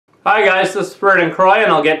Hi guys, this is Vernon Croy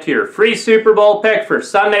and I'll get to your free Super Bowl pick for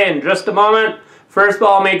Sunday in just a moment. First of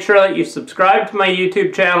all, make sure that you subscribe to my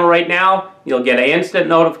YouTube channel right now. You'll get an instant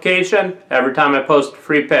notification every time I post a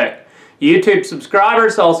free pick. YouTube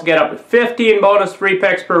subscribers also get up to 15 bonus free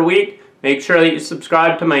picks per week. Make sure that you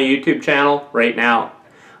subscribe to my YouTube channel right now.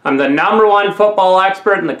 I'm the #1 football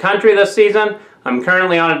expert in the country this season. I'm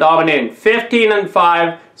currently on a dominating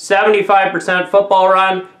 15-5, 75% football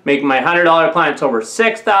run, making my $100 clients over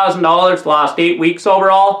 $6,000 the last 8 weeks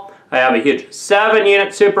overall. I have a huge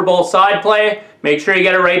 7-unit Super Bowl side play. Make sure you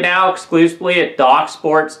get it right now exclusively at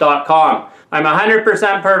DocSports.com. I'm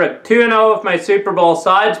 100% perfect 2-0 with my Super Bowl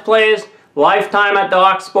sides plays, lifetime at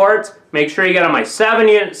Doc Sports. Make sure you get on my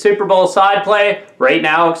 7-unit Super Bowl side play right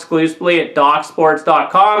now exclusively at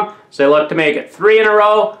DocSports.com. So I look to make it 3 in a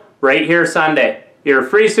row right here Sunday. Your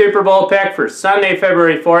free Super Bowl pick for Sunday,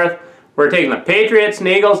 February 4th. We're taking the Patriots and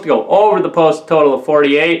Eagles to go over the post total of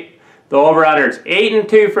 48. The over-under is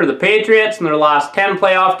 8-2 for the Patriots in their last 10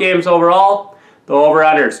 playoff games overall. The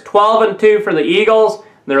over-under is 12-2 for the Eagles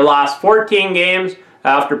in their last 14 games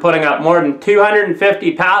after putting up more than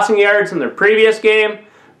 250 passing yards in their previous game.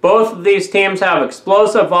 Both of these teams have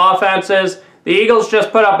explosive offenses. The Eagles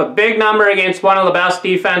just put up a big number against one of the best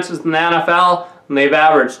defenses in the NFL, and they've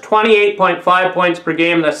averaged 28.5 points per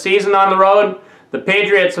game this season on the road. The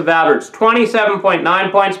Patriots have averaged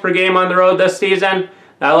 27.9 points per game on the road this season.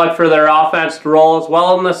 I look for their offense to roll as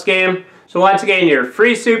well in this game. So once again, your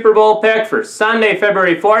free Super Bowl pick for Sunday,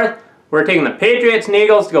 February 4th. We're taking the Patriots and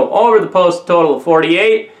Eagles to go over the post total of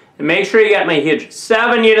 48. And make sure you get my huge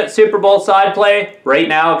 7-unit Super Bowl side play right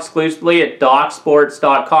now exclusively at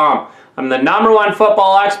DocSports.com. I'm the #1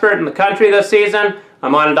 football expert in the country this season.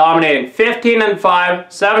 I'm on a dominating 15-5,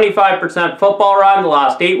 75% football run the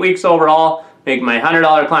last 8 weeks overall, making my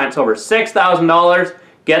 $100 clients over $6,000.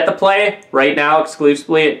 Get the play right now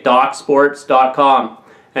exclusively at DocSports.com.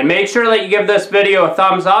 And make sure that you give this video a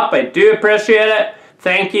thumbs up. I do appreciate it.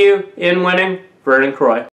 Thank you. In winning, Vernon Croy.